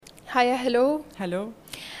هاي هلو. هلو.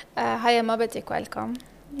 هاي ما بدك ويلكم،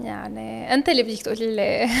 يعني انت اللي بدك تقولي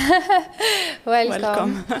لي ويلكم.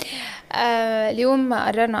 ويلكم. اليوم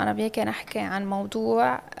قررنا انا وياك نحكي عن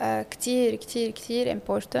موضوع كتير كتير كتير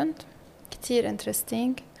important، كتير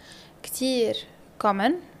interesting، كتير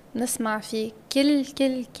common، نسمع فيه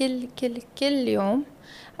كل يوم،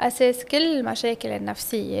 أساس كل المشاكل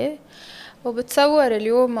النفسية. وبتصور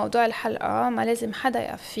اليوم موضوع الحلقة ما لازم حدا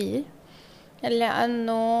يقف فيه،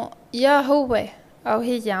 لأنه يا هو أو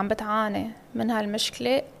هي عم بتعاني من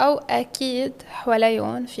هالمشكلة، أو أكيد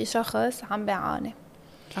حواليهم في شخص عم بيعاني،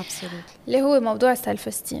 Absolutely. اللي هو موضوع self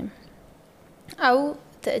esteem أو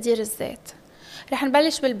تقدير الذات. رح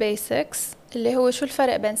نبلش بالبيسكس، اللي هو شو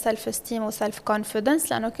الفرق بين سيلف استيم وسيلف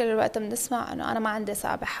كونفيدنس، لأنه كل الوقت بنسمع أنه أنا ما عندي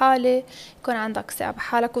ثقة بحالي. يكون عندك ثقة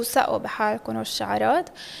بحالك وثقوا بحالكم والشعارات،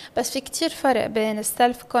 بس في كتير فرق بين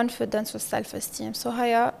السيلف كونفيدنس والسيلف استيم. سو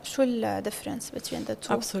هيا شو الديفرنس between the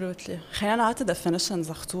two؟ Absolutely. خلينا نعطي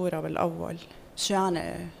definitions خطورة بالأول. شو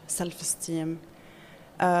يعني self esteem؟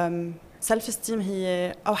 self esteem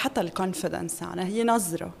هي أو حتى الconfidence، يعني هي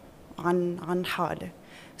نظرة عن حالة.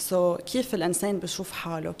 كيف الإنسان بشوف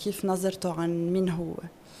حاله، كيف نظرته عن مين هو.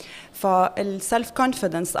 فالسلف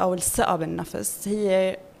كونفيدنس أو الثقة بالنفس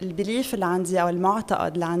هي البليف اللي عندي أو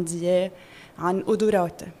المعتقد اللي عندي عن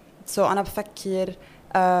قدراتي. أنا بفكر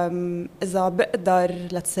إذا بقدر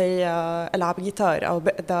ألعب جيتار، أو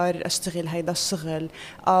بقدر أشتغل هيدا الشغل،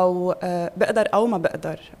 أو بقدر أو ما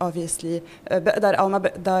بقدر obviously، بقدر أو ما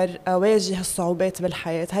بقدر أواجه الصعوبات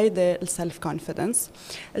بالحياة. هيدا السلف كونفيدنس.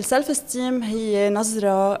 السلف استيم هي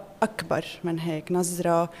نظرة أكبر من هيك،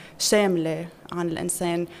 نظرة شاملة عن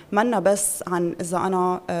الإنسان، منا بس عن إذا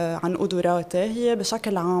أنا عن قدراتي، هي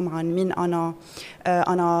بشكل عام عن مين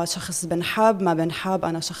أنا شخص بنحب ما بنحب،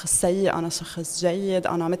 أنا شخص سيء أنا شخص جيد،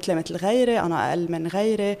 أنا مثل غيري، أنا أقل من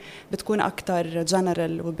غيري. بتكون أكتر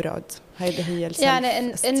جنرال وبرود. هيدا هي السلف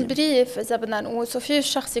يعني استيم. ان بريف اذا بدنا نقول، في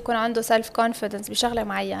الشخص يكون عنده سيلف كونفيدنس بشغله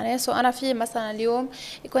معينه. انا في مثلا اليوم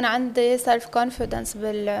يكون عندي سيلف كونفيدنس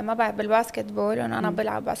ما بعرف بالباسكت بول، انه انا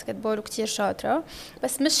بلعب باسكت بول وكتير شاطره،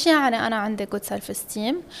 بس مش يعني انا عندي جود سيلف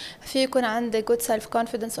استيم. في يكون عندي جود سيلف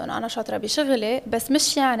كونفيدنس وانه انا شاطره بشغلي، بس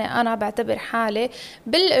مش يعني انا بعتبر حالي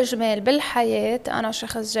بالاجمال بالحياه انا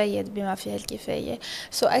شخص جيد بما فيه الكفايه.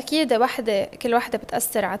 اكيد كل وحده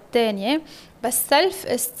بتاثر على الثانيه، بس سيلف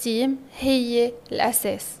استيم هي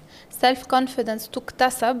الأساس. سيلف كونفيدنس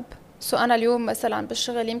تكتسب. أنا اليوم مثلا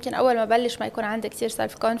بالشغل يمكن أول ما بلش ما يكون عندي كتير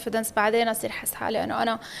سيلف كونفيدنس، بعدين أصير حس حالي أنه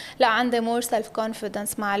أنا لا عندي مور سيلف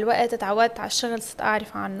كونفيدنس. مع الوقت تعودت على الشغل، صرت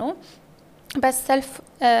أعرف عنه. بس سيلف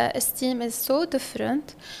استيم is so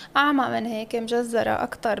different، أعمق من هيك، مجزرة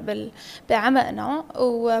أكتر بعمقنا.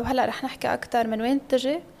 وهلأ رح نحكي أكتر من وين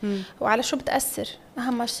بتجي وعلى شو بتأثر.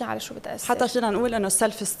 أهم شيء على شو بتأثر. حتى فينا نقول إنه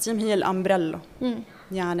السلف استيم هي الأمبريلا.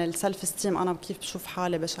 يعني السلف استيم أنا كيف بشوف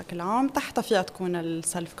حالي بشكل عام، تحتها فيها تكون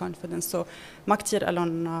السلف كونفيدنس. ما كتير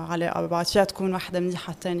لهم علاقة ببعض، فيها تكون واحدة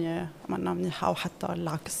منيحة الثانية منا منيحة، أو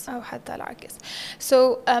حتى العكس.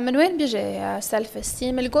 من وين بيجي سلف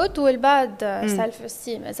استيم؟ الجود والباد سلف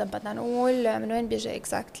استيم إذا بدنا نقول، من وين بيجي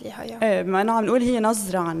اكزاكتلي هيا؟ ايه، بما انه عم نقول هي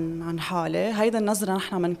نظرة عن حالي، هيدا النظرة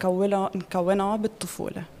نحن بنكونها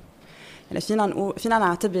بالطفولة. يعني فينا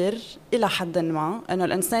نعتبر إلى حد ما إنه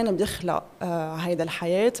الإنسان بيخلق هيدا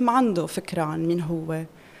الحياة ما عنده فكرة عن مين هو،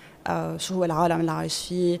 شو هو العالم اللي عايش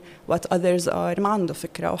فيه، what others are، ما عنده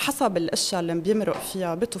فكرة. وحسب الأشياء اللي بيمرق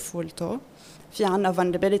فيها بطفولته، في عنا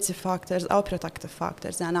vulnerability factors أو protective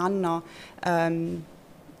factors. يعني عنا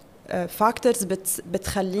factors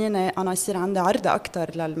بتخليني أنا يصير عندي عرضة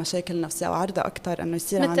أكتر للمشاكل النفسية، أو عرضة أكتر إنه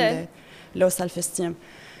يصير عندي low self esteem.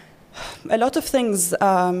 A lot of things.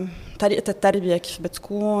 طريقة التربية كيف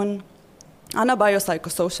بتكون، عنا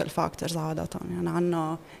biopsychosocial factors عادة. يعني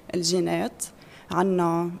عنا الجينات،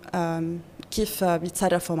 عنا كيف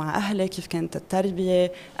بيتصرفوا مع أهلي، كيف كانت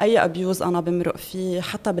التربية، أي أبيوز أنا بمرق فيه،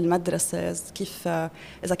 حتى بالمدرسة كيف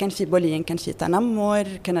إذا كان في بولينج، كان في تنمر،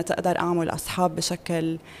 كنت أقدر أعمل أصحاب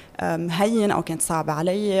بشكل هين، أو كانت صعب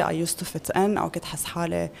علي، I used to fit in، أو كنت حس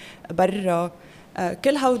حالي برا.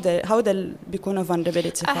 كل هودا بيكونوا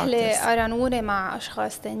vulnerability factors. أهلي قارنوني مع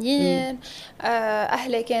أشخاص تانيين،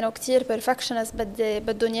 أهلي كانوا كتير perfectionist،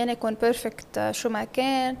 بدهم ياني يكون perfect شو ما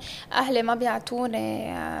كان. أهلي ما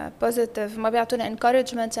بيعطوني positive، ما بيعطوني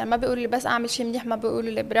encouragement، يعني ما بيقولوا لي بس أعمل شي منيح، ما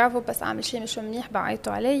بيقولوا لي برافو، بس أعمل شي مش منيح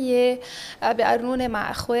بعيطوا علي. بيقارنوني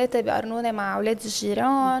مع أخواتي، بيقارنوني مع أولاد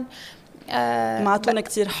الجيران. ما عطونا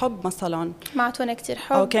كتير حب مثلا، ما عطونا كتير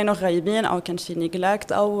حب، او كانوا غايبين، او كان في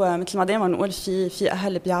نيجلكت، او مثل ما دايما نقول في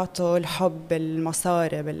اهل بيعطوا الحب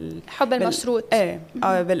بالمصاري، الحب المشروط،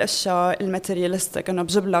 بالاشياء الماتيريالستيك، انه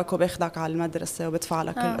بجيب لك وباخدك على المدرسه وبدفع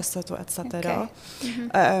لك كل قصته اتسترا.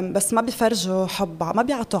 بس ما بيفرجوا حب، ما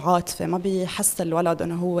بيعطوا عاطفه، ما بيحس الولد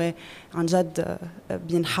انه هو عن جد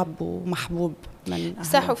بينحب ومحبوب من أهله.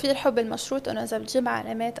 صح. وفي الحب المشروط انه اذا بتجيب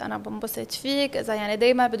علامات انا بنبسط فيك، اذا يعني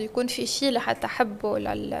دايما بده يكون في شيء لحتى احبه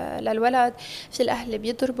للولد. في الاهل اللي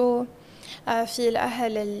بيضربوا، في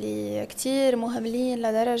الأهل اللي كتير مهملين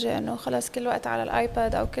لدرجة أنه خلاص كل وقت على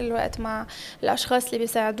الآيباد أو كل وقت مع الأشخاص اللي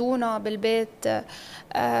بيساعدونا بالبيت،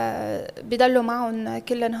 بيضلوا معهم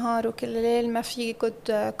كل نهار وكل ليل، ما في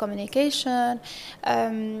good communication.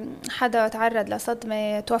 حدا تعرض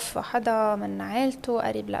لصدمة، توفى حدا من عائلته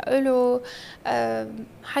قريب لإله،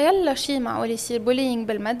 حيلا شي معقول يصير بولينج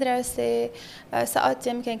بالمدرسة، سقط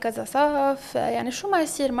يمكن كذا صف، يعني شو ما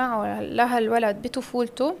يصير معه لهالولد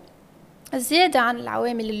بطفولته، زيادة عن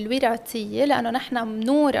العوامل الوراثية، لأنه نحن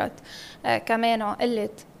منورث كمان قلة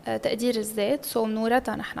تقدير الذات، سو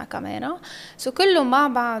منورثها نحن كمان، سو كله مع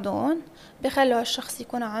بعضهم بخلوا هالشخص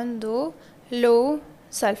يكون عنده low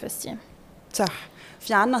self esteem. صح.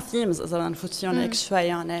 في عنا ثيمز إذا نفوت فيهم هيك شوي،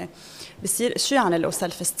 يعني بصير شو يعني low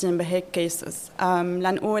self esteem بهيك كيسز.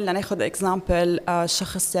 لناخد اكزامبل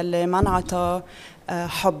الشخص يلي ما نعطى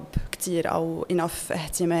حب كتير أو enough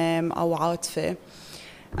اهتمام أو عاطفة.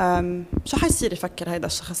 شو حيصير يفكر هيدا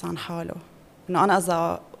الشخص عن حاله؟ انه انا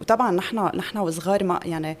اذا، وطبعا نحن وصغار ما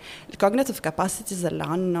يعني الكوجنيتيف كاباسيتيز اللي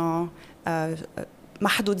عنا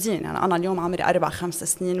محدودين. يعني انا اليوم عمري 4-5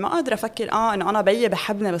 سنين، ما قادره افكر انه انا بيي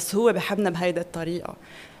بحبني بس هو بحبني بهيدا الطريقه،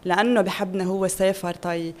 لانه بحبني هو سافر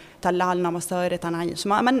طلع لنا مصاري تنعيش.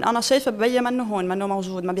 ما انا شايفه بيي منه هون، منه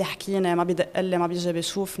موجود، ما بيحكيني، ما بيدق لي، ما بيجي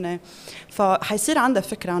بيشوفني، فحيصير عندها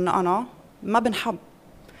فكره انه انا ما بنحب.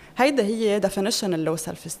 هيدا هي definition اللو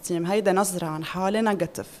سيلف استيم، هيدا نظرة عن حالي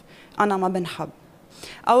نيجاتيف، أنا ما بنحب.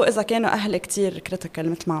 أو إذا كانوا أهلي كتير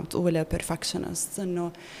كريتيكال مثل ما عم تقولي perfectionist،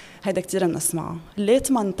 إنه هيدا كتير بنسمعه، ليه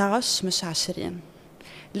 18 مش 20؟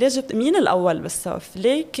 ليه جبت مين الأول بالصف؟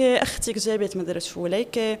 ليك أختك جابت مدري شو؟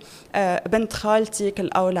 ليك بنت خالتك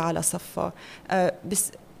الأولى على صفها؟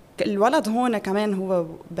 بس الولد هون كمان هو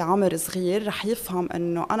بعمر صغير رح يفهم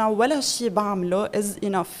إنه أنا ولا شيء بعمله is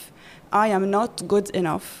enough. I am not good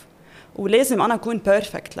enough، ولازم أنا أكون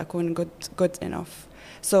perfect لأكون good enough.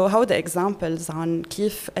 So هودا examples عن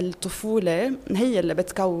كيف الطفولة هي اللي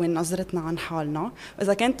بتكون نظرتنا عن حالنا.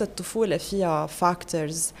 إذا كانت الطفولة فيها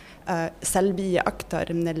factors سلبية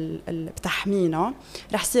أكتر من اللي بتحمينا،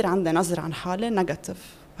 رح يصير عندنا نظرة عن حالي negative.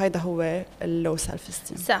 هيدا هو اللو سيلف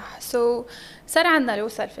استيم. صح. صار عندنا لو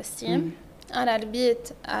سيلف استيم، أنا ربيت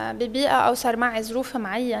ببيئة أو صار معي ظروف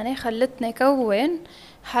معينة خلتني كون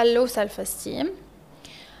هاللو سيلف استيم.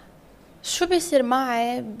 شو بيصير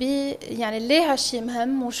معي يعني ليه هالشي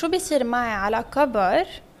مهم، وشو بيصير معي على كبر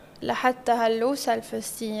لحتى هاللو سيلف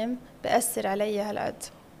استيم بأثر علي هالقد؟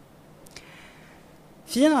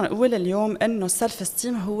 فينا نقول اليوم إنه السيلف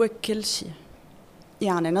استيم هو كل شيء.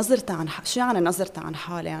 يعني نظرتي عن شو يعني نظرتي عن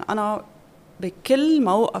حالي؟ يعني أنا بكل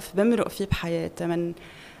موقف بمرق فيه بحياتي، من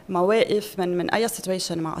مواقف، من أي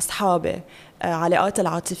سيتويشن مع أصحابي، علاقاتي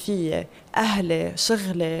العاطفية، أهلي،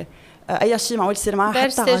 شغلي، أي شيء معقول يصير معي،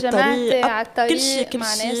 حتى على الطريق، كل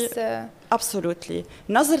شيء absolutely.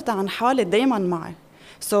 نظرتي عن حالي دايما معي.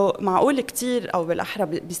 معقول كتير، أو بالأحرى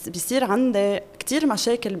بيصير عندي كتير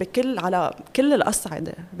مشاكل على كل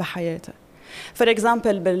الأصعدة بحياتي. for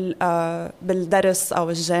example بالدرس أو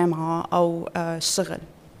الجامعة أو الشغل.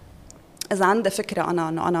 إذا عندي فكرة أنا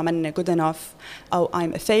إنه أنا مني good enough، أو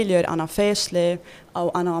I'm a failure، أنا فاشلة، أو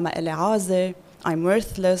أنا ما إلي عازة، I'm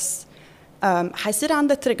worthless، حيصير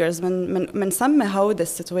عندي triggers. منسمي هودي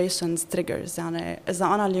situations triggers. يعني إذا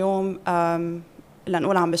أنا اليوم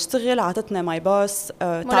لنقول عم بشتغل، عطتني ماي باس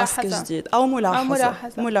تاسك جديد أو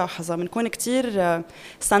ملاحظة بنكون كتير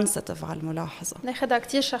sensitive على الملاحظة، ناخدها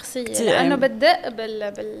كتير شخصية لأنه بتدق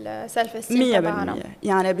بالسلف استيم تبعنا.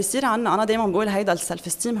 يعني بيصير عنا، أنا دايما بقول هيدا السلف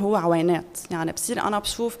استيم هو عوينات. يعني بصير أنا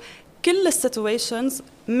بشوف كل السيتويشنز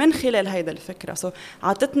من خلال هيدا الفكرة.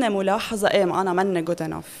 عطتني ملاحظة ما أنا مني good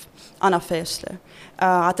enough، أنا فاشلة.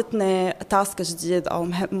 عطتني تاسك جديد أو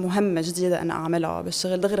مهمة جديدة أنا أعملها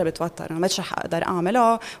بالشغل، دغري بتوتر، أنا مش رح أقدر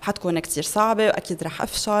أعملها، وحتكون كتير صعبة، وأكيد رح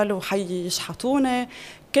أفشل، وحيشحطوني.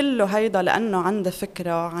 كله هيدا لأنه عندي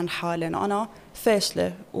فكرة عن حالي إنه أنا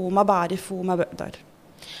فاشلة وما بعرف وما بقدر.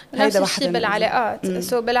 نفس الشيء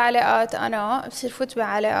بالعلاقات. بالعلاقات أنا بصير فوت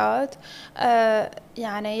بعلاقات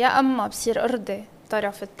يعني يا أما بصير أرضي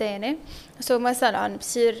الطرف الثاني. مثلا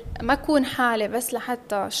بصير ما أكون حالة بس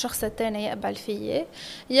لحتى الشخص الثاني يقبل فيي،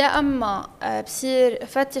 يا أما بصير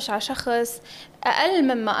فتش على شخص أقل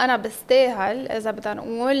مما أنا بستاهل إذا بدنا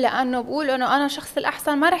نقول، لأنه بقول إنه أنا شخص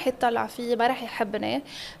الأحسن ما رح يطلع فيي، ما رح يحبني.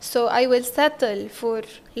 so I will settle for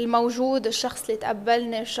الموجود، الشخص اللي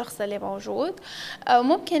تقبلني، الشخص اللي موجود.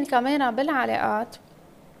 ممكن كمان بالعلاقات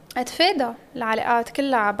اتفادى العلاقات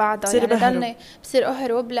كلها على بعضها، يعني ضلني بصير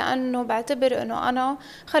اهرب، لانه بعتبر انه انا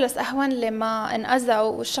خلص اهون لي ما انأذى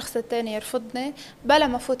والشخص الثاني يرفضني بلا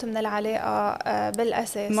ما فوت من العلاقه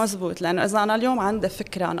بالاساس. مزبوط، لانه اذا انا اليوم عندي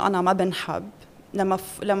فكره انه انا ما بنحب،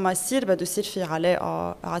 لما يصير بده يصير في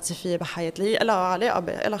علاقه عاطفيه بحياتي اللي لها علاقه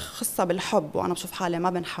لها خصها بالحب، وانا بشوف حالي ما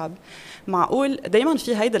بنحب، معقول دائما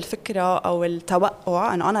في هيدا الفكره او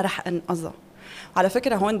التوقع انه انا رح انأذى. على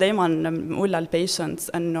فكرة هون دايما بنقول للبيشنتس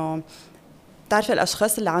انه بتعرفي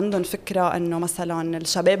الاشخاص اللي عندهم فكرة انه مثلا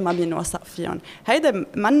الشباب ما بينوثق فيهم، هيدا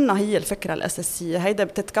منا هي الفكرة الاساسية، هيدا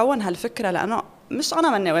بتتكون هالفكرة لانه مش انا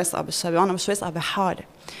ماني واثقة بالشباب، انا مش واثقة بحالي،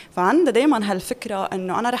 فعندي دايما هالفكرة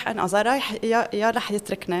انه انا رح انأذى، رايح يا رح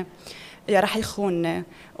يتركني يا رح يخونني.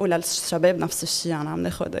 وللشباب نفس الشيء، يعني عم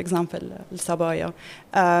ناخذ اكزامبل الصبايا،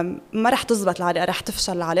 ما رح تزبط العلاقه، رح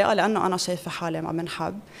تفشل العلاقه لانه انا شايفه حالي ما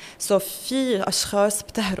بنحب. في اشخاص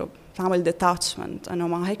بتهرب، بتعمل ديتاتشمنت، انه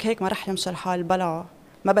ما هيك ما رح يمشي الحال، بلا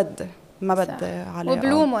ما بدي علاقه،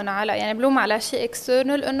 وبلومهم على، يعني بلوم على شيء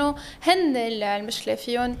اكسترنال، انه هن المشكله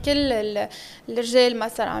فيهم. كل الرجال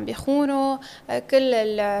مثلا عم بيخونوا، كل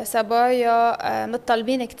الصبايا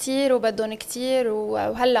متطلبين كتير وبدهم كتير،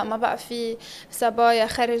 وهلا ما بقى في صبايا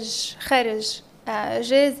خارج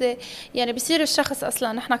جازة. يعني بيصير الشخص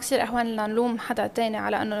اصلا نحن كثير اهون لنا نلوم حدا تاني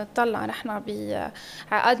على انه نطلع نحن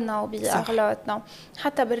بعقدنا وباغلاطنا.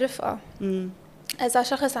 حتى بالرفقه، إذا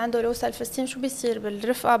شخص عنده لو سيلف استيم، شو بيصير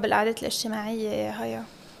بالرفقة بالقعدات الاجتماعية هيا؟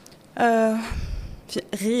 في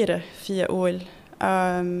غيرة، في أقول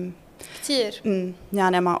كتير.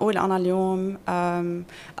 يعني معقول أنا اليوم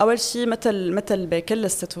أول شيء مثل بكل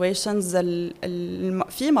السيتويشنز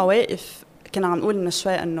في مواقف كنا عم نقول من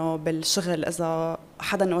شوي إنه بالشغل إذا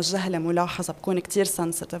حدا وجه لي ملاحظة بكون كتير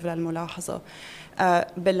سنسيتيف للملاحظة.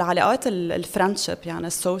 بالعلاقات الفرنشيب يعني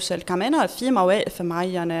السوشيال كمان في مواقف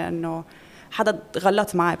معينة إنه حدا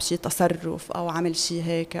غلط معي بشي تصرف أو عمل شي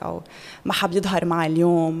هيك أو ما حب يظهر معي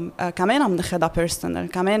اليوم، كمان عم ناخدها بيرسونال،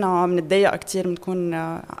 كمان عم نتضايق كتير،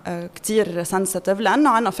 بنكون كتير سنسيتيف لأنه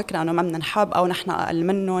عنا فكرة أنه ما بننحب أو نحن أقل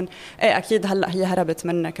منهم. إيه أكيد هلأ هي هربت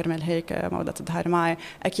منا كرمال هيك ما بدها تظهر معي،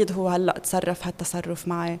 أكيد هو هلأ تصرف هالتصرف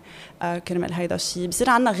معي كرمال هيدا الشي. بصير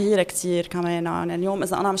عنا غيرة كتير كمان، يعني اليوم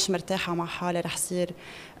إذا أنا مش مرتاحة مع حالي رح صير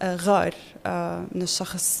غار من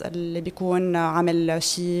الشخص اللي بيكون عمل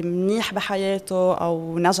شيء منيح بحياته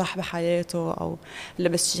أو نجح بحياته أو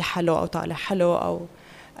لبس شيء حلو أو طالع حلو أو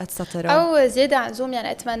اتسترا، أو زيادة عن زوم.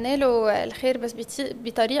 يعني أتمنى له الخير بس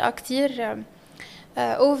بطريقة كتير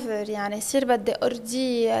اوفر، يعني يصير بدي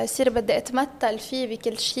ارضيه، يصير بدي اتمثل فيه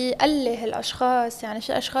بكل شيء، اله الاشخاص. يعني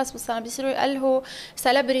في اشخاص مثلا بيصيروا يقلهوا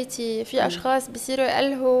سيلبرتي، في اشخاص بيصيروا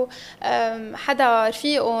يقلهوا حدا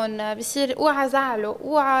رفيقهم، بيصير اوعى زعله،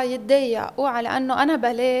 اوعى يتضايق، اوعى لانه انا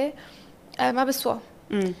بلاه ما بسوى.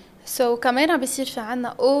 كمان بيصير في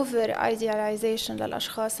عنا اوفر ايدياليزيشن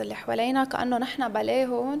للاشخاص اللي حوالينا، كانه نحن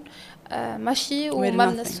بلاهون ماشي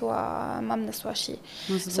وما بنسوى شيء.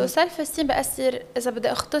 سيلف استيم بأثر اذا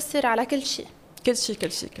بدي اختصر على كل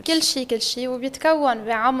شيء وبيتكون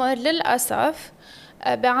بعمر للاسف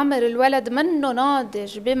بعمر الولد منه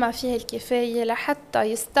ناضج بما فيه الكفايه لحتى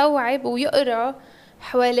يستوعب ويقرا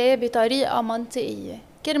حواليه بطريقه منطقيه.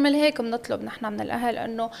 كرمال هيك بنطلب نحن من الأهل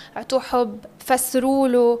أنه اعطوه حب، فسروا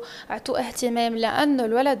له، اعطوه اهتمام، لأنه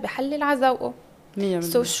الولد بحلل عذوقه.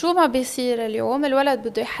 شو ما بيصير اليوم الولد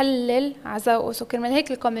بده يحلل عذوقه. كرمال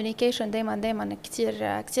هيك الكوميونيكيشن دايما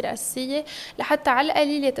كتير أساسية، لحتى على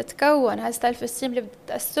القليلة تتكون هالسيلف استيم اللي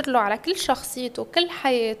بتأثر له على كل شخصيته، كل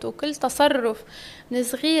حياته، كل تصرف من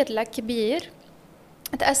صغير لكبير،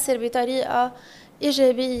 تأثر بطريقة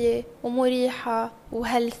إيجابية ومريحة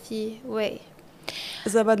وهيلثي واي.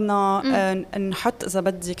 إذا بدنا نحط إذا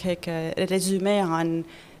بدك هيك ريزومي عن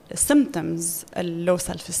symptoms اللو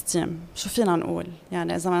سيلف استيم، شو فينا نقول؟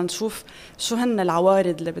 يعني إذا بدنا نشوف شو هن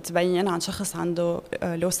العوارض اللي بتبين عن شخص عنده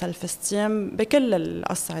لو سيلف استيم بكل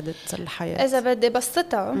الأصعدة الحياة. إذا بدي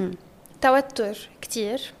بسطها، توتر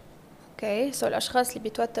كتير. اوكي، الاشخاص اللي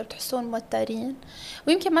بيتوتروا بتحسون موترين،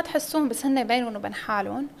 ويمكن ما تحسون بس هن بينهم وبين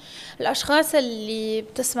حالهم. الاشخاص اللي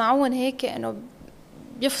بتسمعون هيك انه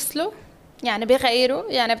بيفصلوا، يعني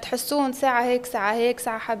بيغيروا، يعني بتحسون ساعة هيك ساعة هيك،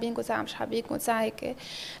 ساعة حابينكم ساعة مش حابينكم ساعة هيك.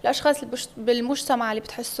 الأشخاص اللي بالمجتمع اللي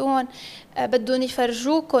بتحسون بدهم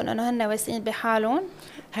يفرجوكم إنه هن واثقين بحالهم.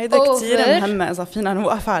 هيدا كتير مهمة إذا فينا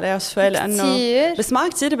نوقف عليها شوي، لأنه كتير. بسمع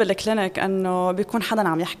كتير بالكلينيك إنه بيكون حدا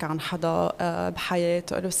عم يحكي عن حدا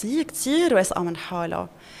بحياته، بس هي كتير واثقة من حالها،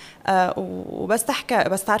 وبس تحكي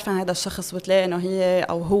بس تعرف عن هذا الشخص بتلاقي انه هي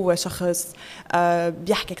او هو شخص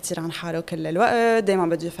بيحكي كتير عن حاله كل الوقت، دايما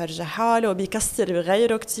بده يفرجي حاله، بيكسر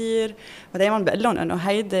بغيره كتير، ودايما بقول لهم انه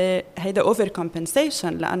هيدا اوفر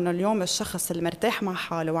كومبنسيشن، لانه اليوم الشخص اللي مرتاح مع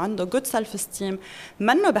حاله وعنده جود سيلف استيم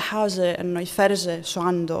منه بحاجه انه يفرجي شو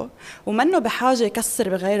عنده، ومنه بحاجه يكسر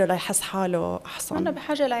بغيره ليحس حاله احسن، منه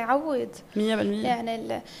بحاجه ليعوض 100%.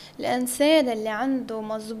 يعني الانسان اللي عنده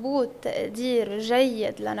مزبوط تقدير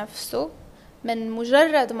جيد لنفسه من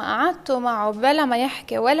مجرد ما قعدتوا معه بلا ما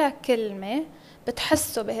يحكي ولا كلمة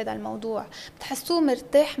بتحسوا بهذا الموضوع، بتحسوه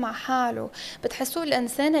مرتاح مع حاله، بتحسوه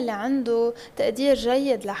الإنسان اللي عنده تقدير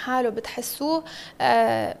جيد لحاله، بتحسوه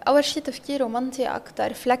أول شيء تفكيره منطقي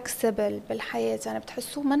أكتر، فلكسبل بالحياة، يعني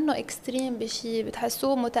بتحسوه منه إكستريم بشي،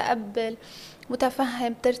 بتحسوه متقبل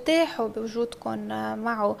متفهم، ترتاحوا بوجودكم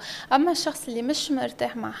معه. أما الشخص اللي مش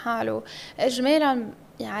مرتاح مع حاله إجمالا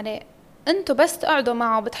يعني انتوا بس تقعدوا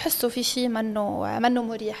معه بتحسوا في شيء منه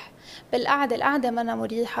مريح القعدة منها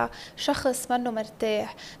مريحة، شخص منه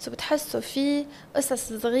مرتاح، بتحسوا في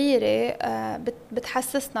قصص صغيرة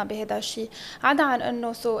بتحسسنا بهذا الشيء، عدا عن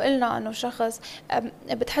انه قلنا انه شخص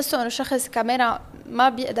بتحسوا انه شخص كمان ما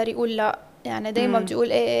بيقدر يقول لا، يعني دايما بده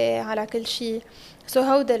يقول ايه على كل شيء.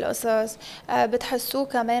 هودي القصص بتحسوه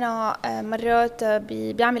كمان مرات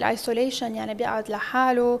بيعمل ايسوليشن، يعني بيقعد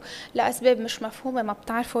لحاله لأسباب مش مفهومة، ما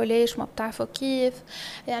بتعرفوا ليش، ما بتعرفوا كيف،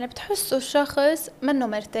 يعني بتحسوا الشخص منه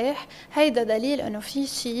مرتاح. هيدا دليل انه في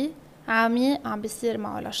شيء عميق عم بيصير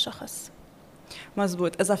معه للشخص.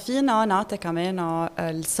 مزبوط. إذا فينا نعطي كمان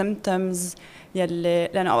السيمتومز يلي،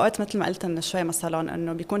 لأن أوقات مثل ما قلت إنه شوي مثلا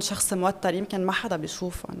إنه بيكون شخص موتر يمكن ما حدا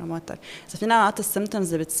بيشوفه إنه موتر، إذا فينا نعطي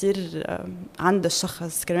السيمتومز اللي بتصير عند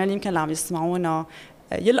الشخص كمان يمكن اللي عم يسمعونا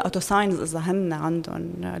يلقطوا ساينز إذا هن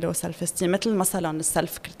عندهم لو سيلف استيم، مثل مثلا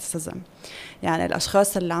السيلف كريتيسيزم، يعني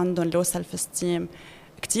الأشخاص اللي عندهم لو سيلف استيم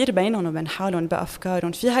كتير بينهم وبين حالهم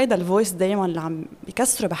بأفكارهم في هيدا الفويس دايما اللي عم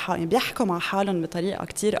بيكسروا بحالهم، يعني بيحكوا مع حالهم بطريقة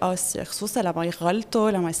كتير قاسية، خصوصا لما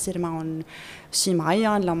يغلطوا، لما يصير معهم شيء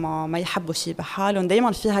معين، لما ما يحبوا شيء بحالهم،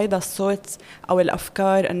 دايما في هيدا الصوت أو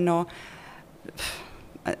الأفكار إنه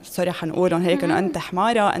سوري حنقولهم هيك إنه أنت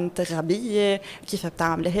حمارة، أنت غبية، كيف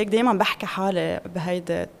بتعملي هيك، دايما بحكي حالي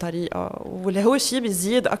بهيدا الطريقة، واللي هو شيء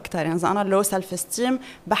بيزيد أكتر، يعني إذا أنا لو سيلف استيم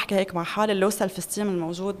بحكي هيك مع حالي، اللو سيلف استيم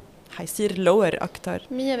الموجود حيصير لور أكتر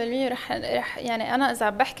 100%. رح يعني أنا إذا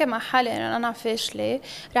بحكي مع حالي إنه أنا فاشلة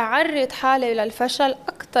رح عرض حالي للفشل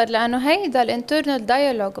أكتر، لأنه هيدا الانترنال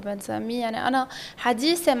دايالوج بنسميه، يعني أنا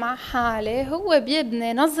حديثي مع حالي هو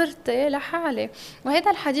بيبني نظرتي لحالي،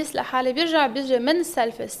 وهيدا الحديث لحالي بيجي من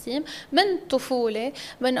سيلف استيم، من طفولة،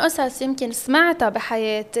 من قصص يمكن سمعتها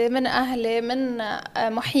بحياتي من أهلي، من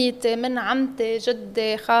محيطي، من عمتي،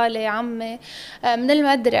 جدي، خالي، عمي، من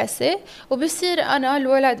المدرسة، وبصير أنا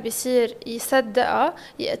الولد بصير يصدقها،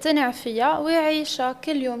 يقتنع فيها، ويعيشها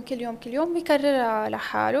كل يوم كل يوم كل يوم، ويكررها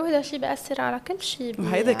لحاله، وهذا الشيء بيأثر على كل شيء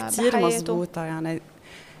وهيدا كتير بحياته. مزبوطة. يعني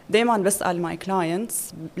دايما بسأل ماي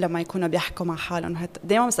كلاينتس لما يكونوا بيحكوا مع حالهم،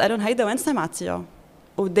 دايما بسألهم هيدا وين سمعتيها،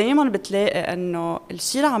 ودايما بتلاقي انه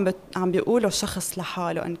الشيء اللي عم بيقوله الشخص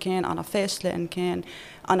لحاله، ان كان انا فاشله، ان كان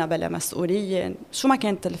انا بلا مسؤوليه، شو ما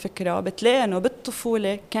كانت الفكره، بتلاقي انه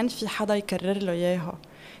بالطفوله كان في حدا يكرر له اياها،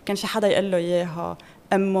 كان في حدا يقول له اياها،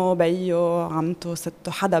 امه، بيو، عمته،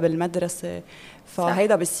 سته، حدا بالمدرسه.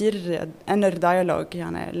 فهيدا بيصير انر دايالوج،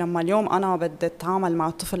 يعني لما اليوم انا بدي اتعامل مع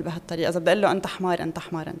الطفل بهالطريقه، اذا بدي اقول له انت حمار انت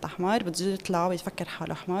حمار انت حمار، بده يطلع ويفكر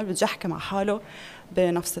حاله حمار، بده يحكي مع حاله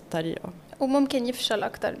بنفس الطريقه، وممكن يفشل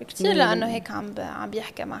أكتر بكتير لأنه هيك عم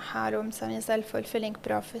بيحكي مع حاله، بنسميه سيلف فولفيلينج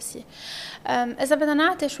بروفيسي. إذا بدنا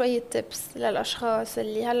نعطي شوية تيبس للأشخاص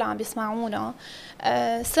اللي هلا عم بيسمعونا،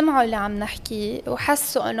 سمعوا اللي عم نحكيه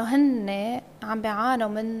وحسوا إنه هن عم بيعانوا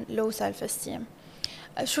من لو سيلف استيم،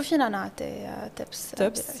 شو فينا نعطي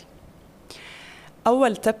تيبس؟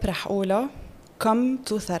 أول تيب رح أقوله come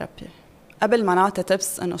to therapy، قبل ما نعطي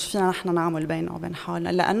تيبس إنه شو فينا نحن نعمل بيننا وبين حالنا،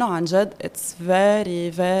 لأنه عن جد it's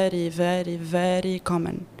very very very very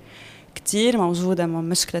common، كتير موجودة من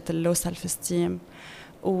مشكلة اللو سيلف استيم،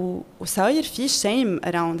 وصاير في shame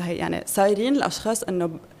around هي، يعني صايرين الأشخاص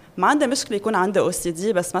إنه ما عندي مشكلة يكون عندي OCD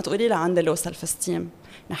بس ما تقولي لي عندي لو سيلف استيم.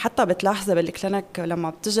 يعني حتى بتلاحظي بالكلينيك لما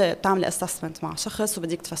بتجي تعملي اسسمنت مع شخص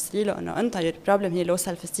وبدك تفسري له انه انت your problem هي لو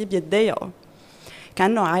سيلف استيم، بيتضايقوا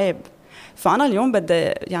كأنه عيب، فأنا اليوم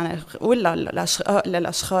بدي يعني أقول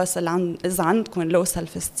للأشخاص اللي إذا عندكم لو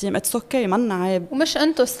سيلف استيم اتس اوكي، منا عيب، ومش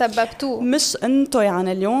انتو سببتوه، مش انتو.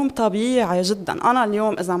 يعني اليوم طبيعي جدا أنا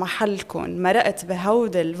اليوم إذا محلكم مرقت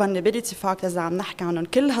بهودي الفولنربيليتي فاكتورز اللي عم نحكي عنهم،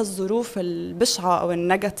 كل هالظروف البشعة أو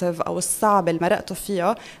النيجاتيف أو الصعبة اللي مرقتوا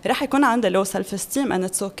فيها، رح يكون عندي لو سيلف استيم and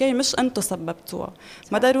it's okay، مش انتو سببتوها.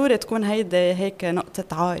 ما ضروري تكون هيدي هيك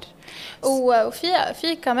نقطة عار.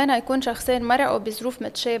 وفي كمان يكون شخصين مرقوا بظروف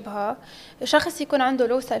متشابهة، شخص يكون عنده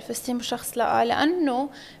لو سيلف استيم وشخص لا، لأنه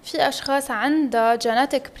في أشخاص عندها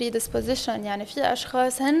genetic predisposition، يعني في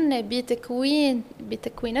أشخاص هن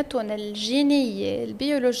بتكوينتهم الجينية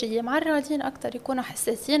البيولوجية معرضين أكتر، يكونوا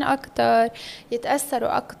حساسين أكتر،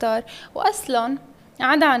 يتأثروا أكتر. وأصلاً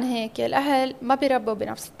عدا عن هيك الأهل ما بيربوا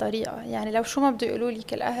بنفس الطريقة، يعني لو شو ما بدو يقولوا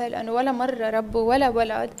لك الأهل أنه ولا مرة ربوا ولا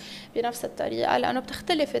ولد بنفس الطريقة، لأنه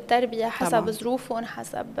بتختلف التربية حسب ظروفهم،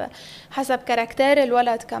 حسب كاركتير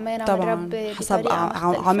الولد كمان طبعا، حسب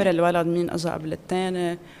عمر الولد، مين أجا قبل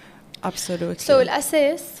الثاني. absolutely.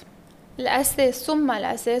 الأساس ثم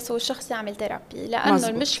الأساس هو الشخص يعمل ثيرابي، لأنه مزبوط.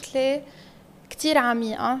 المشكلة كتير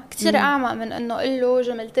عميقة، كتير أعمق من إنه قل له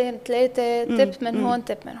جملتين ثلاثة تب من هون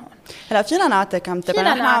تب من هون. هلا فينا نعطي كم تب،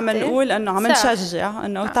 نحن عم نقول إنه عم نشجع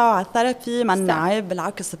إنه تعوا على الثيرابي، منا عيب،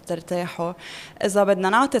 بالعكس بترتاحوا. إذا بدنا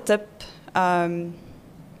نعطي تب عن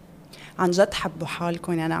جد حبوا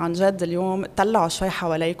حالكم، يعني عن جد اليوم طلعوا شوي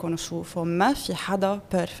حواليكم وشوفوا ما في حدا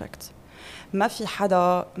بيرفكت، ما في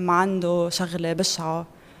حدا ما عنده شغلة بشعة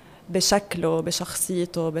بشكله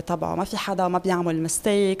بشخصيته بطبعه، ما في حدا ما بيعمل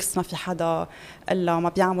ميستيكس، ما في حدا إلا ما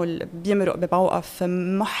بيمرق بموقف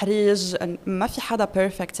محرج، ما في حدا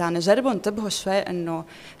بيرفكت. يعني جربوا انتبهوا شوي إنه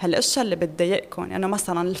هالأشياء اللي بتضايقكم، يعني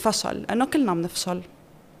مثلا الفشل، إنه كلنا بنفشل،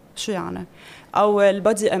 شو يعني، أو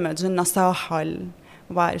البودي إيمج، النصاحة،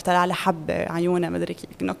 بعرف طلع لي حبة عيونة مدري كيف،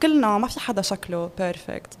 إنه كلنا ما في حدا شكله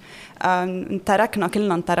بيرفكت.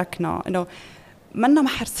 كلنا انتركنا، إنه منا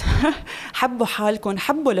محرس. حبوا حالكم،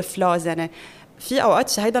 حبوا الفلاز. يعني في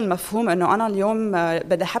اوقات هيدا المفهوم انه انا اليوم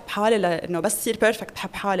بدي احب حالي لانه بس صير بيرفكت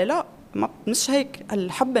بحب حالي، لا، مش هيك.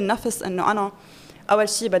 الحب النفس انه انا اول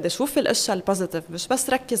شيء بدي اشوف الاشياء البوزيتيف، مش بس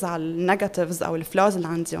ركز على النيجاتيفز او الفلاز اللي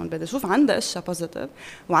عندي، بدي اشوف عندي اشياء بوزيتيف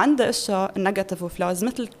وعندي اشياء نيجاتيف وفلاز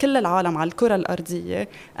مثل كل العالم على الكره الارضيه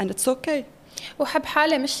and it's okay. وحب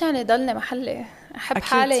حالي مش يعني ضلني محلي، أحب أكيد.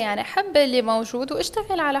 حالي يعني أحب اللي موجود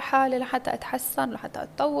واشتغل على حالي لحتى أتحسن لحتى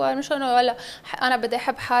أتطور، مش أنه ولا أنا بدي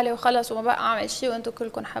أحب حالي وخلص وما بقى أعمل شيء وأنتم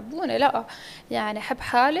كلكم حبوني، لا، يعني أحب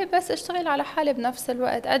حالي بس اشتغل على حالي بنفس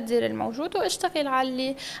الوقت، أقدر الموجود واشتغل على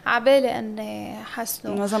اللي عبالي أني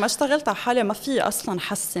حسنه. إذا ما اشتغلت على حالي ما في أصلا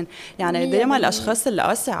حسن. يعني دايما الأشخاص اللي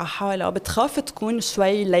قاسية على حالها بتخاف تكون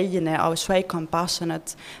شوي لينة أو شوي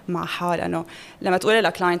compassionate مع حال، إنه لما تقولي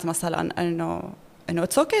لكلاينت مثلا إنه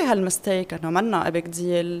اتس اوكي هالمستيك، انه منا ابيك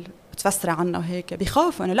ديل، بتفسري عنه هيك،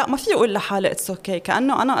 بيخافوا انه لا ما في اقول لحالي اتس اوكي،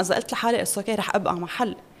 كانه انا اذا قلت لحالي اتس اوكي رح ابقى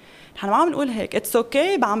محل. نحن ما عم نقول هيك، اتس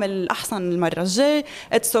اوكي بعمل احسن المره الجاي،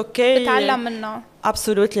 اتس اوكي بتعلم منها،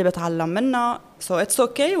 ابسولوتلي بتعلم منها، سو اتس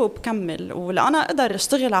اوكي وبكمل. ولانا اقدر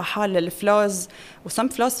اشتغل على حالي الفلاز، وسم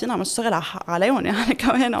فلاز فينا نشتغل عليهم يعني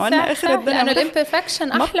كمان، وانا اخر الدنيا لانه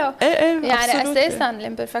الامبرفكشن احلى. يعني اساسا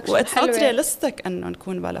الامبرفكشن واتس نوت ريالستيك انه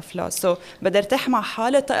نكون بلا فلاز، سو بدي ارتاح مع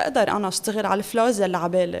حالي تقدر انا اشتغل على الفلاز اللي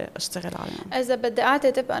عبالي اشتغل عليهم. اذا بدي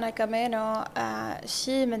اعطي تب انا كمان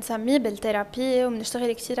شيء بنسميه بالثيرابي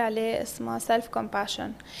وبنشتغل كثير عليه اسمه سيلف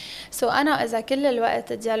كومباشن. سو انا اذا كل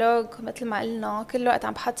الوقت الديالوج مثل ما قلنا كل الوقت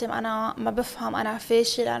عم بحطم انا ما بفهم، انا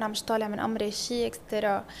فاشل، انا مش طالع من امري شيء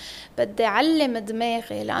اكسترا، بدي اعلم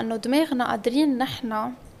دماغي، لانه دماغنا قادرين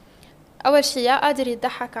نحن اول شيء يا قادر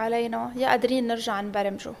يضحك علينا يا قادرين نرجع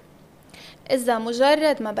نبرمجه. اذا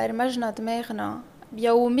مجرد ما برمجنا دماغنا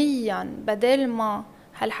يوميا بدل ما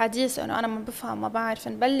هالحديث انه انا ما بفهم ما بعرف،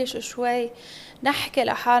 نبلش شوي نحكي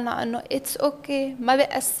لحالنا انه اتس اوكي، ما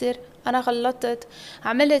بيأثر، انا غلطت،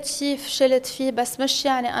 عملت شيء فشلت فيه بس مش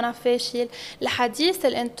يعني انا فاشل. الحديث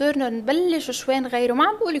الانترنال نبلش شوي نغيره، ما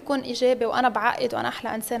عم بقول يكون ايجابي وانا بعقد وانا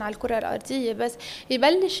احلى انسان على الكرة الارضية، بس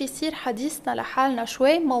يبلش يصير حديثنا لحالنا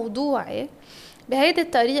شوي موضوعي. بهيدي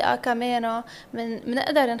الطريقة كمان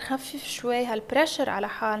بنقدر نخفف شوي هالبريشر على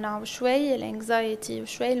حالنا وشوي الانكزايتي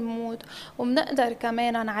وشوي المود، وبنقدر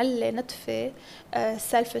كمان نعلي نطفي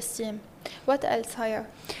السلف استيم. وات ايلس هيا؟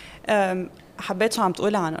 حبيت شو عم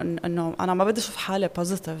تقولي عن انه انا ما بدي اشوف حالي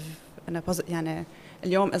بوزيتيف، انا يعني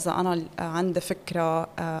اليوم اذا انا عندي فكره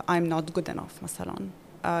I'm not good enough مثلا،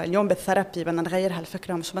 اليوم بالثيرابي بدنا نغير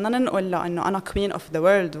هالفكره، مش بدنا نقول له انه انا كوين اوف ذا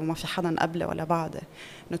وورلد وما في حدا قبلي ولا بعدي.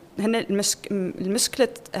 هن المشكله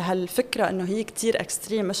هالفكره انه هي كتير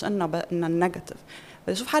اكستريم، مش انه النيجاتيف،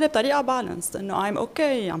 بدي اشوف حالي بطريقه بالانس، انه I'm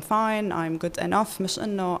okay I'm fine I'm good enough، مش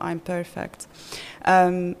انه I'm perfect.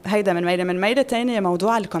 هيدا من ميلة تانية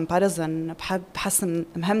موضوع الكومباريزن، بحس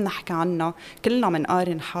مهم نحكي عنه. كلنا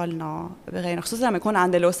منقارن حالنا بغيرنا، خصوصا لما يكون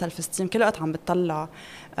عندي لو سيلف استيم، كل وقت عم بتطلع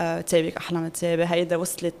تيابك احلى من تيابي، هيدا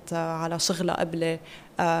وصلت على شغلة قبلي،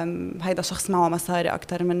 هيدا شخص معه مصاري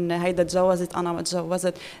اكتر مني، هيدا تجوزت انا ما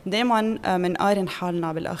تجوزت. دايما منقارن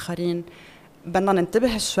حالنا بالاخرين. بدنا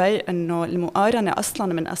ننتبه شوي انه المقارنه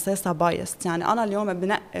اصلا من اساسها بايست. يعني انا اليوم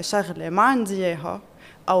بنقي شغله ما عندي اياها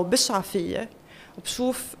او بشعه فيي،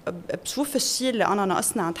 وبشوف الشيء اللي انا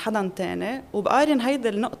ناقصني عند حدا تاني وبقارن هيدي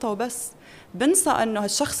النقطه وبس. بنسى انه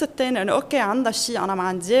الشخص التاني انه اوكي عندها شيء انا ما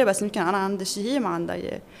عندي اياه، بس يمكن انا عندي شيء هي ما عندها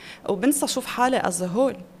اياه. وبنسى اشوف حالي از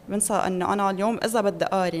هول، بنسى انه انا اليوم اذا بدي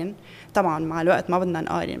اقارن، طبعا مع الوقت ما بدنا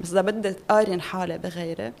نقارن، بس اذا بدي اقارن حالي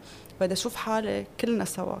بغيري بدي اشوف حالي كلنا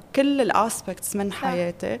سوا، كل الاسبكتس من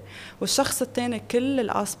حياتي، والشخص الثاني كل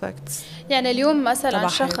الاسبكتس. يعني اليوم مثلا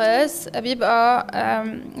شخص بيبقى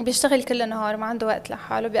بيشتغل كل النهار ما عنده وقت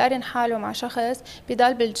لحاله، بيقارن حاله مع شخص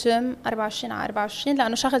بيضل بالجيم 24/24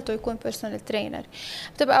 لانه شغلته يكون بيرسونال ترينر.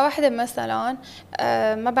 بتبقى واحده مثلا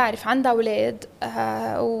ما بعرف عندها اولاد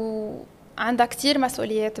وعندها كتير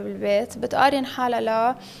مسؤوليات بالبيت، بتقارن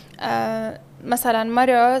حالها مثلا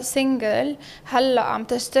مرة سينجل هلأ عم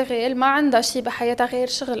تشتغل ما عندها شي بحياتها غير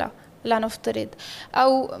شغلها لنفترض،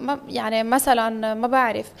 أو يعني مثلا ما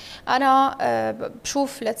بعرف أنا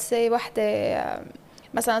بشوف لتسي وحدة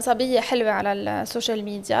مثلا صبية حلوة على السوشيال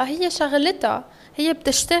ميديا، هي شغلتها هي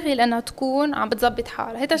بتشتغل انها تكون عم بتزبط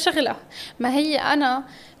حالها، هيدا شغلها. ما هي انا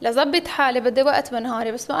لزبط حالي بدي وقت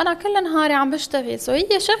بنهاري، بس ما انا كل نهاري عم بشتغل، سو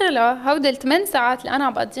هي شغلها هودي ال8 ساعات اللي انا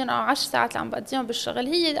عم بقضيهم او 10 ساعات اللي عم بقضيهم بالشغل،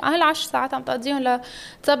 هي هال10 ساعات عم تقضيهم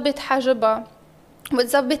لتزبط حاجبها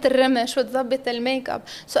وتزبط الرمش وتزبط الميك اب.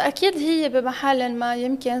 سو اكيد هي بمحل ما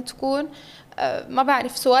يمكن تكون ما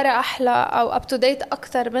بعرف صورها احلى او اب تو ديت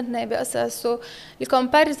اكثر مني بقصص. سو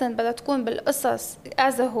الكومباريزن بدها تكون بالقصص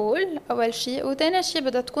از هول اول شيء، وثاني شيء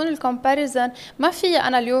بدها تكون الكومباريزن ما في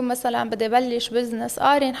انا اليوم مثلا بدي بلش بزنس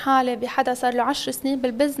قارن حالي بحدا صار له 10 سنين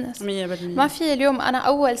بالبزنس 100%. ما في اليوم انا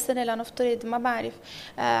اول سنه لنفترض ما بعرف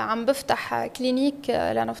عم بفتح كلينيك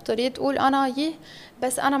لنفترض قول انا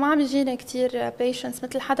بس انا ما عم يجيني كتير بيشنس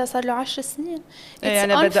مثل حدا صار له 10 سنين.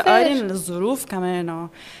 يعني بدي اقارن الظروف كمان.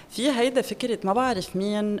 في هيدا فكره ما بعرف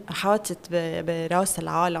مين حاطط براس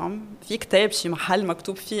العالم، في كتاب شي محل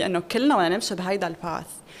مكتوب فيه انه كلنا بدنا نمشي بهيدا الباث.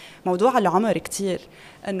 موضوع العمر كتير،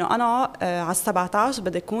 انه انا على 17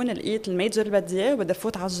 بدي اكون لقيت الميجر اللي بدي اياه وبدي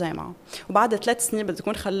افوت على الجامعه، وبعد 3 سنين بدي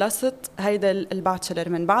اكون خلصت هيدا الباتشلر،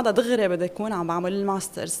 من بعدها دغري بدي اكون عم بعمل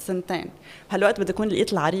الماسترز 2 سنين، هالوقت بدي اكون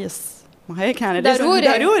لقيت العريس. ما هيك يعني ضروري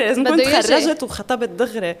لازم كنت تخرجت وخطبت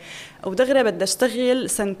دغري، ودغري بدي اشتغل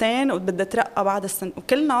 2 سنين وبدي اترقى بعد السنة،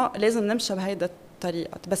 وكلنا لازم نمشي بهيدا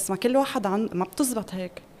الطريقه. بس ما كل واحد ما بتزبط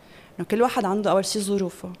هيك، انه كل واحد عنده اول شيء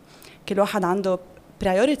ظروفه، كل واحد عنده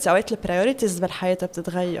برايورتي. اوقات البرايورتيز بالحياه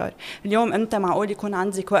بتتغير. اليوم انت معقول يكون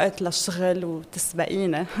عندك وقت للشغل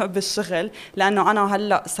وتسبقيني بالشغل، لانه انا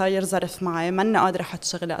هلا صاير ظرف معي ماني قادره احط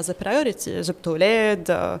شغلي از برايورتي، جبت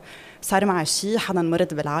اولاد، صار معي شيء، حدا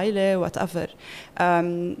مرض بالعائله، وات ايفر،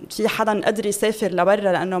 في حدا قدر يسافر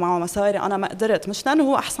لبرا لانه معه مصاري انا ما قدرت، مش لانه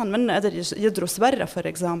هو احسن مني قدر يدرس برا فور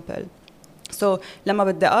اكزامبل. سو لما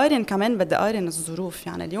بدي اقارن كمان بدي اقارن الظروف.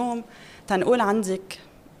 يعني اليوم تنقول عندك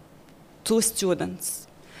 2 students،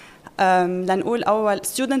 لنقول أول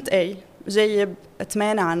student A جايب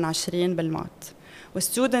 8/20 بالمات،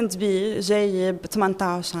 وستودنت B جايب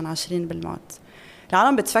 18/20 بالمات.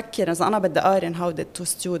 العالم بتفكر إذا أنا بدي أقارن هودي 2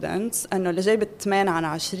 students إنه اللي جايب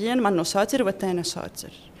 8/20 منه شاطر والتاني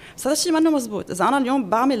شاطر، بس هذا الشيء منه مزبوط. إذا أنا اليوم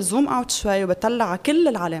بعمل زوم أوت شوي وبطلع على كل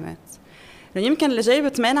العلامات، يمكن اللي جايب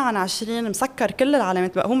 8/20 مسكر كل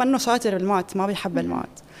العلامات، بقى هو منه شاطر بالمات، ما بيحب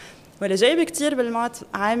المات، واللي جايب كتير بالمات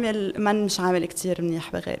عامل مش عامل كتير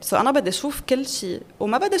منيح بغير. سو أنا بدي أشوف كل شيء،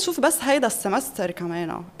 وما بدي أشوف بس هيدا السمستر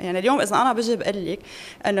كمان. يعني اليوم إذا أنا بجي بقلك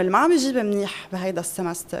إنه اللي ما عم يجيب منيح بهيدا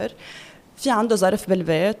السمستر في عنده ظرف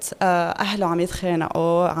بالبيت، أهله عم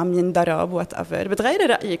يتخانقوا، عم ينضرب، وات ايفر، بتغيري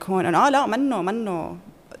رأيك هون إنه لا منه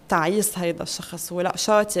تعيس هيدا الشخص، ولا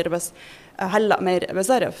شاطر بس هلا مارق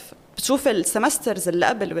بظرف. بتشوف السمسترز اللي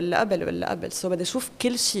قبل واللي قبل واللي قبل. سو بدي اشوف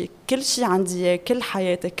كل شيء عندي، كل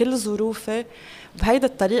حياتي، كل ظروفي، بهيدا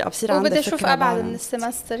الطريقه بصير عندي فكره. وبدي اشوف ابعد من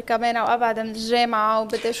السمستر كمان او ابعد من الجامعه،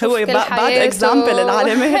 وبدي اشوف هو كل حياته. بعد اكزامبل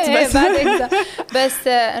العلامات بس بس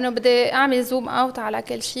انه بدي اعمل زوم اوت على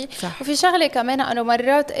كل شيء. وفي شغله كمان انه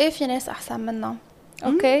مرات في ناس احسن منا،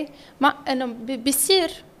 اوكي، ما انه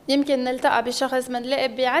بيصير يمكن نلتقى بشخص منلاقي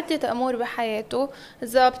بعدة أمور بحياته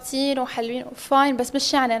ظابطين وحلوين فاين، بس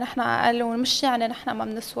مش يعني نحن أقل ومش يعني نحن ما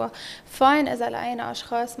بنسوى. فاين إذا لقينا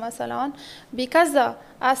أشخاص مثلا بكذا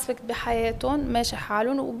اسبكت بحياتهم ماشي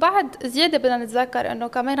حالهم، وبعد زيادة بدنا نتذكر إنه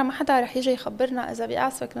كمان ما حدا رح يجي يخبرنا إذا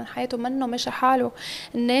باسبكت من حياته منه ماشي حاله.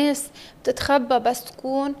 الناس بتتخبى بس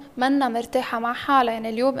تكون منا مرتاحة مع حالها. يعني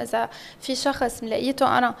اليوم إذا في شخص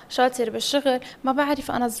ملاقيته أنا شاطر بالشغل، ما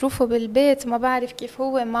بعرف أنا ظروفه بالبيت، ما بعرف كيف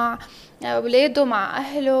هو مع أولاده، مع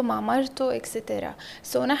أهله، مع مرته إكسترا.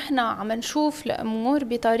 نحن عم نشوف الأمور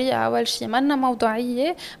بطريقة أول شيء منا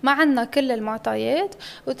موضوعية، ما عنا كل المعطيات،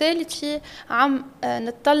 وثالث شيء عم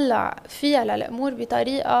نطلع فيها للأمور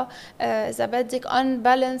بطريقة إذا بدك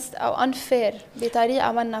unbalanced أو unfair،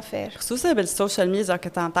 بطريقة منا fair. خصوصا بالسوشيال ميديا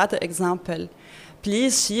كنت عم تعطي اكزامبل،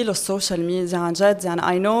 بليز شيلوا السوشيال ميديا عن جد. يعني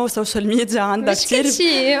اي نو سوشيال ميديا عندها مش كثير كل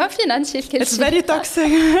شيء، ما فينا نشيل كل شيء. اتس فيري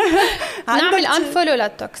توكسيك. نعمل انفولو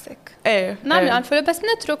للتوكسيك، نعمل انفولو بس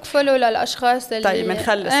نترك فولو للاشخاص اللي طيب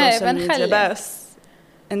بنخلي السوشيال ميديا. بس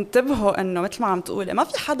انتبهوا انه مثل ما عم تقولي ما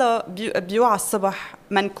في حدا بيوعى الصبح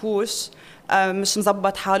منكوش مش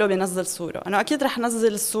مزبط حاله بينزل صوره. انا اكيد رح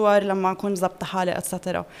نزل الصور لما اكون مزبطه حالي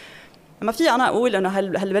اتسترا. ما في انا اقول انه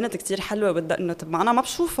هالبنت كتير حلوه بدها انه طب ما انا ما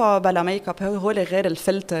بشوفها بلا ميك اب، هول غير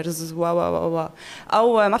الفلترز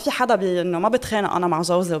او ما في حدا انه ما بتخانق انا مع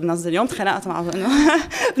جوزي وبنزل. يوم تخانقت مع انه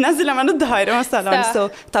بنزل لما نظهر مثلا. سو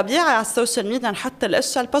طبيعي على السوشيال ميديا نحط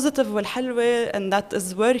الاشياء البوزيتيف والحلوه and that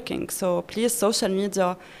is working. so please سوشيال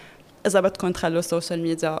ميديا اذا بدكم تخلوا السوشيال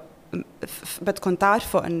ميديا بدكم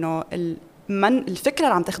تعرفوا انه الفكره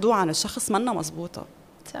اللي عم تاخدوها عن الشخص منا مزبوطه.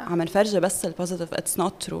 عم نفرجي بس البوزيتيف. it's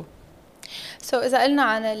not true. إذا قلنا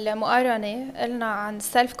عن المقارنة، قلنا عن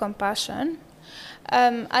self compassion.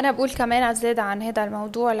 أنا بقول كمان زيادة عن هذا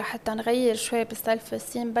الموضوع لحتى نغير شوي بالسلف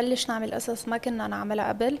استيم، نبلش نعمل قصص ما كنا نعملها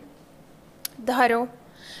قبل. ظهروا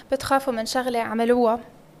بتخافوا من شغلة عملوها،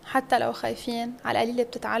 حتى لو خايفين على القليل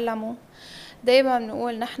بتتعلموا. دايما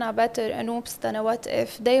بنقول نحن better نوبس than what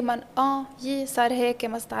if. دايما صار هيك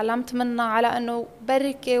ما تعلمت منها، على انه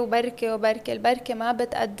بركة وبركة وبركة. البركة ما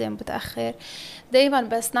بتقدم بتأخر. دايما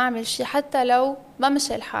بس نعمل شيء حتى لو ما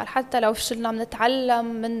مشي الحال، حتى لو فشلنا بنتعلم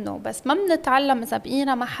منه، بس ما بنتعلم إذا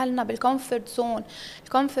بقينا محلنا بالكومفورت زون.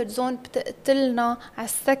 الكومفورت زون بتقتلنا على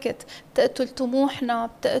السكت، بتقتل طموحنا،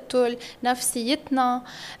 بتقتل نفسيتنا.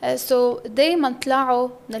 دايما طلعوا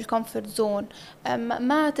من الكومفورت زون،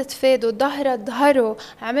 ما تتفادوا. ظهروا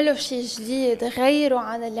عملوا شيء جديد، غيروا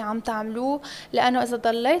عن اللي عم تعملوه. لأنه إذا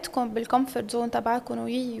ضليتكم بالكومفورت زون تبعكم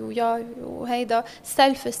وهيدا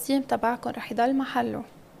السلف استيم تبعكم رح يضل محله.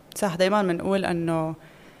 صح. دايما بنقول انه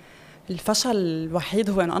الفشل الوحيد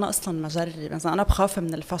هو انه انا اصلا ما جرب. مثلا انا بخاف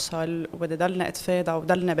من الفشل وبدي ضلني اتفادى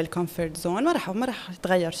وضلني بالكومفورت زون، ما رح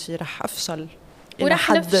يتغير شيء، رح افشل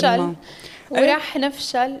ورح نفشل ورح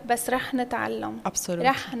نفشل، بس رح نتعلم.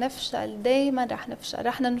 رح نفشل، دايما رح نفشل،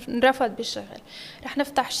 رح نرفض بالشغل، رح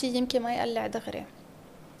نفتح شيء يمكن ما يقلع دغري،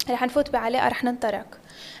 رح نفوت بعلاقة رح ننترك،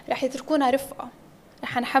 رح يتركونا رفقة،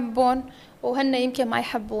 رح نحبهم وهن يمكن ما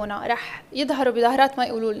يحبونا، رح يظهروا بظهرات ما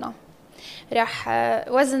يقولوا لنا، رح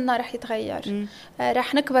وزننا رح يتغير،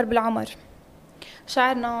 رح نكبر بالعمر،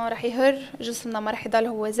 شعرنا رح يهر، جسمنا ما رح يضل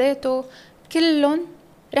هو ذاته. كلهم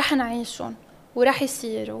رح نعيشهم ورح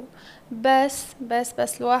يصيروا. بس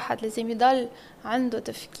الواحد لازم يضل عنده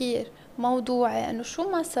تفكير موضوعي انه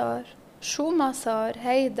شو ما صار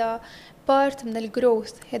هيدا بارت من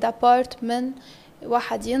الجروث، هيدا بارت من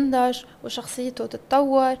واحد ينضج وشخصيته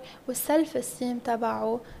تتطور والسلف استيم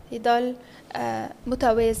تبعه يضل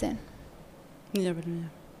متوازن 100%.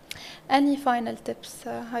 Any final tips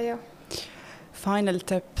هيا؟ final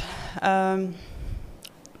tip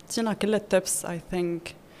تينا كل التيبس I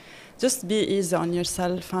think. just be easy on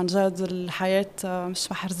yourself. عن جد الحياة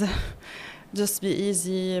مش محرزة. just be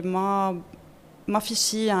easy. ما في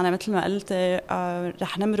شيء يعني مثل ما قلتي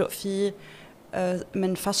رح نمرق فيه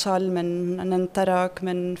من فشل، من ننترك،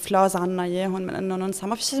 من فلاز عنا اياهم، من انه ننسى.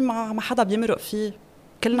 ما في شيء ما حدا بيمرق فيه،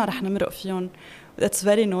 كلنا رح نمرق فيهم. it's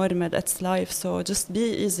very normal, it's life. so just be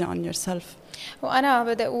easy on yourself. وانا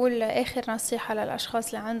بدي اقول اخر نصيحة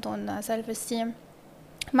للاشخاص اللي عندهم سيلف استيم،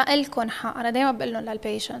 ما إلكن حق. أنا دايما بقول لهم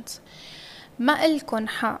للبيشنتس ما إلكن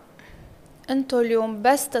حق أنتوا اليوم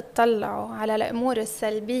بس تطلعوا على الأمور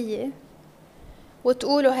السلبية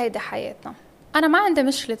وتقولوا هيدا حياتنا. أنا ما عندي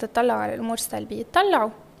مشكلة تطلعوا على الأمور السلبية، تطلعوا،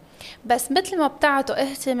 بس مثل ما بتعطوا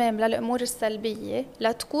اهتمام للأمور السلبية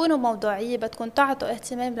لتكونوا موضوعية، بدكم تعطوا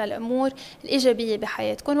اهتمام للأمور الإيجابية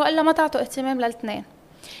بحياتكم، وإلا ما تعطوا اهتمام للاثنين.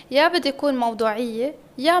 يا بدي يكون موضوعية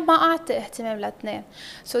يا ما أعطي اهتمام لاثنين.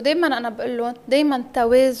 دايما أنا بقول لهم دايما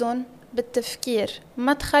توازن بالتفكير،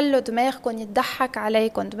 ما تخلوا دماغكم يتضحك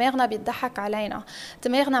عليكم. دماغنا بيتضحك علينا،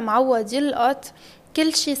 دماغنا معود يلقط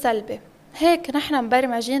كل شيء سلبي، هيك نحن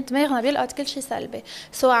مبرمجين دماغنا بيلقط كل شيء سلبي.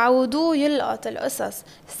 عودوه يلقط القصص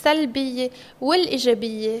السلبية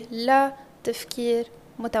والإيجابية لتفكير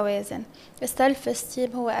متوازن. السلف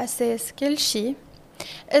استيم هو أساس كل شيء.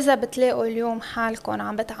 إذا بتلاقوا اليوم حالكم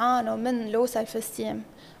عم بتعانوا من لو سلف استيم،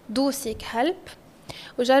 دو سيك هيلب،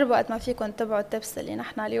 وجربوا قد ما فيكم تبعوا التبس اللي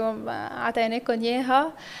نحن اليوم عطيناكم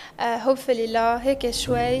اياها. hopefully لا هيك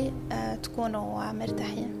شوي تكونوا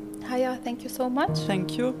مرتاحين. هيا thank you so much.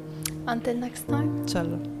 Thank you. Until next time. إن شاء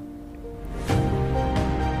الله.